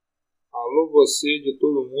Alô você de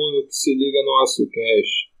todo mundo que se liga no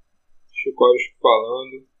Óciocast. Chico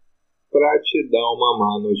falando para te dar uma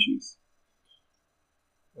má notícia.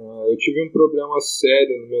 Eu tive um problema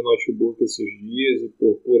sério no meu notebook esses dias e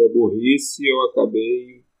por pura burrice eu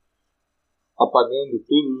acabei apagando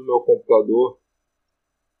tudo do meu computador,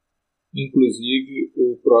 inclusive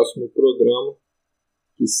o próximo programa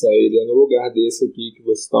que sairia no lugar desse aqui que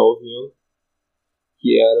você está ouvindo,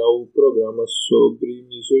 que era o programa sobre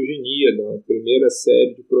misoginia, da primeira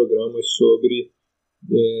série de programas sobre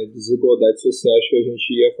desigualdades sociais que a gente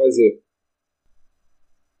ia fazer.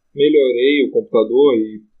 Melhorei o computador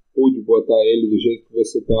e pude botar ele do jeito que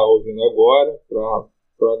você está ouvindo agora para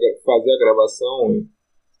fazer a gravação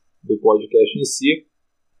do podcast em si.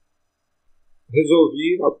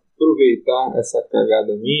 Resolvi aproveitar essa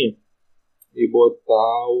cagada minha e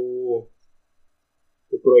botar o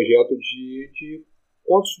projeto de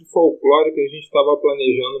contos de folclore que a gente estava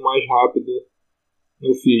planejando mais rápido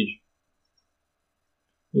no feed.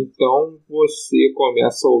 Então você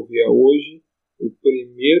começa a ouvir hoje o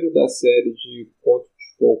primeiro da série de contos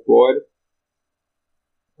de folclore.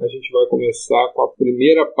 A gente vai começar com a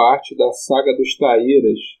primeira parte da Saga dos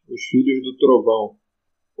Tárias, os filhos do trovão.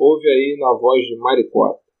 Ouve aí na voz de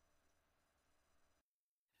Maricota.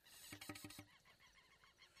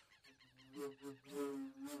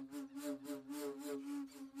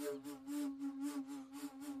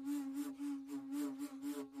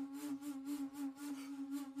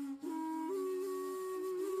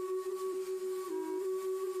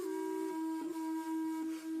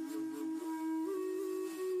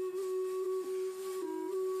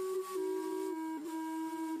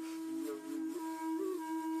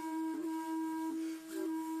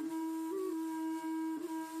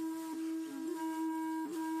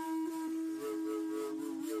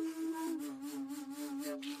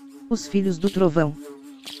 Os Filhos do Trovão.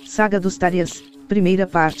 Saga dos Tárias, primeira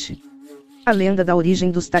parte. A lenda da origem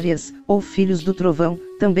dos Tárias, ou Filhos do Trovão,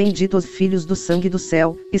 também ditos Filhos do Sangue do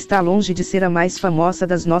Céu, está longe de ser a mais famosa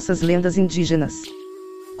das nossas lendas indígenas.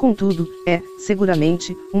 Contudo, é,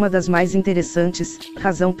 seguramente, uma das mais interessantes,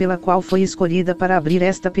 razão pela qual foi escolhida para abrir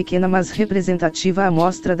esta pequena mas representativa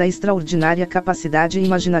amostra da extraordinária capacidade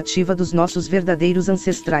imaginativa dos nossos verdadeiros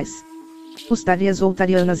ancestrais. Os Tárias ou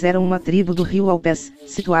Tarianas eram uma tribo do rio Alpes,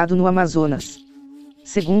 situado no Amazonas.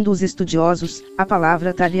 Segundo os estudiosos, a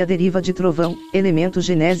palavra Tária deriva de trovão, elemento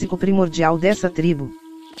genésico primordial dessa tribo.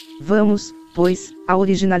 Vamos, pois, à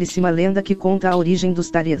originalíssima lenda que conta a origem dos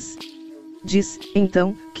Tárias. Diz,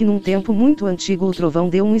 então, que num tempo muito antigo o trovão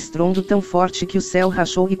deu um estrondo tão forte que o céu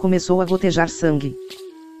rachou e começou a gotejar sangue.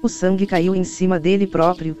 O sangue caiu em cima dele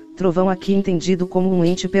próprio, trovão aqui entendido como um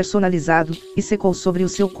ente personalizado, e secou sobre o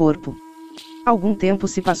seu corpo. Algum tempo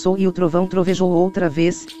se passou e o trovão trovejou outra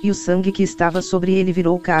vez, e o sangue que estava sobre ele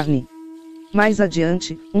virou carne. Mais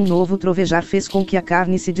adiante, um novo trovejar fez com que a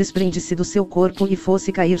carne se desprendesse do seu corpo e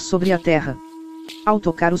fosse cair sobre a terra. Ao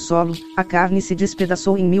tocar o solo, a carne se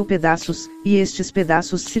despedaçou em 1000 pedaços, e estes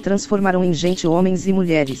pedaços se transformaram em gente, homens e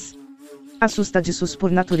mulheres. Assustadiços por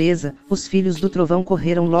natureza, os filhos do trovão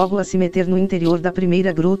correram logo a se meter no interior da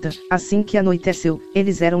primeira gruta. Assim que anoiteceu,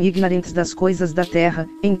 eles eram ignorantes das coisas da terra,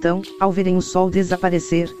 então, ao verem o sol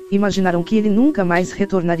desaparecer, imaginaram que ele nunca mais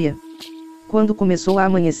retornaria. Quando começou a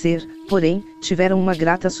amanhecer, porém, tiveram uma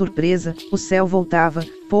grata surpresa: o céu voltava,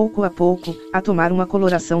 pouco a pouco, a tomar uma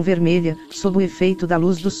coloração vermelha, sob o efeito da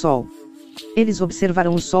luz do sol. Eles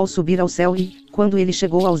observaram o sol subir ao céu e, quando ele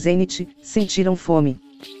chegou ao zênite, sentiram fome.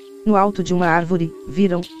 No alto de uma árvore,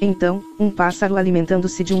 viram, então, um pássaro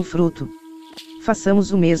alimentando-se de um fruto.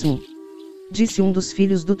 Façamos o mesmo, disse um dos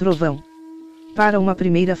filhos do trovão. Para uma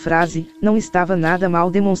primeira frase, não estava nada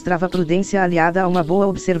mal, demonstrava prudência aliada a uma boa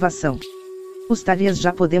observação. Os Tárias,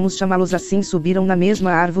 já podemos chamá-los assim, subiram na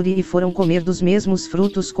mesma árvore e foram comer dos mesmos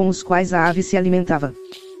frutos com os quais a ave se alimentava.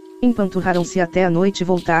 Empanturraram-se até a noite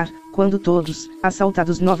voltar, quando todos,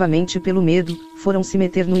 assaltados novamente pelo medo, foram se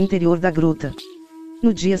meter no interior da gruta.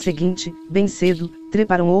 No dia seguinte, bem cedo,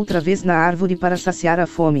 treparam outra vez na árvore para saciar a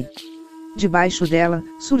fome. Debaixo dela,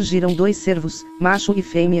 surgiram 2 cervos, macho e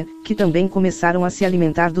fêmea, que também começaram a se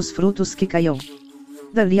alimentar dos frutos que caíam.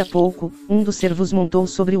 Dali a pouco, um dos cervos montou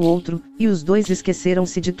sobre o outro, e os 2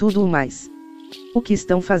 esqueceram-se de tudo o mais. O que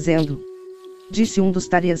estão fazendo? Disse um dos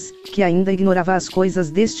Tárias, que ainda ignorava as coisas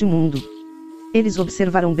deste mundo. Eles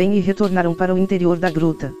observaram bem e retornaram para o interior da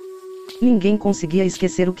gruta. Ninguém conseguia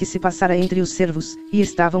esquecer o que se passara entre os cervos, e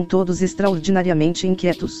estavam todos extraordinariamente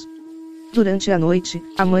inquietos. Durante a noite,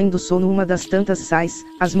 a mãe do sono, uma das tantas sais,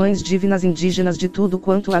 as mães divinas indígenas de tudo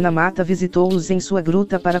quanto há na mata, visitou-os em sua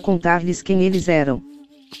gruta para contar-lhes quem eles eram.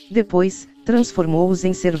 Depois, transformou-os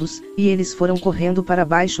em cervos, e eles foram correndo para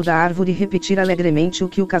baixo da árvore repetir alegremente o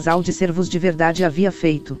que o casal de cervos de verdade havia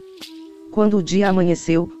feito. Quando o dia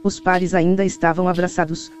amanheceu, os pares ainda estavam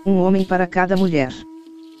abraçados, um homem para cada mulher.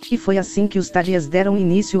 E foi assim que os Tárias deram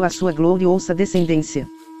início à sua gloriosa descendência.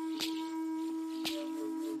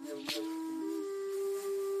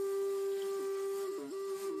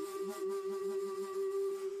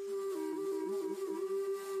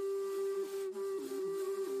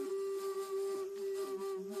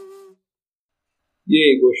 E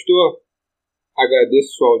aí, gostou?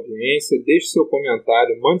 Agradeço sua audiência, deixe seu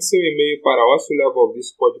comentário, mande seu e-mail para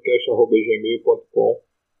ociolevovicpodcast@gmail.com,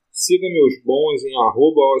 siga meus bons em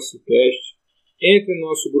 @Óciocast, entre no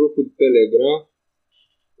nosso grupo do Telegram,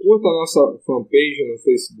 curta a nossa fanpage no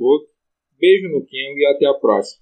Facebook, beijo no Kingo e até a próxima.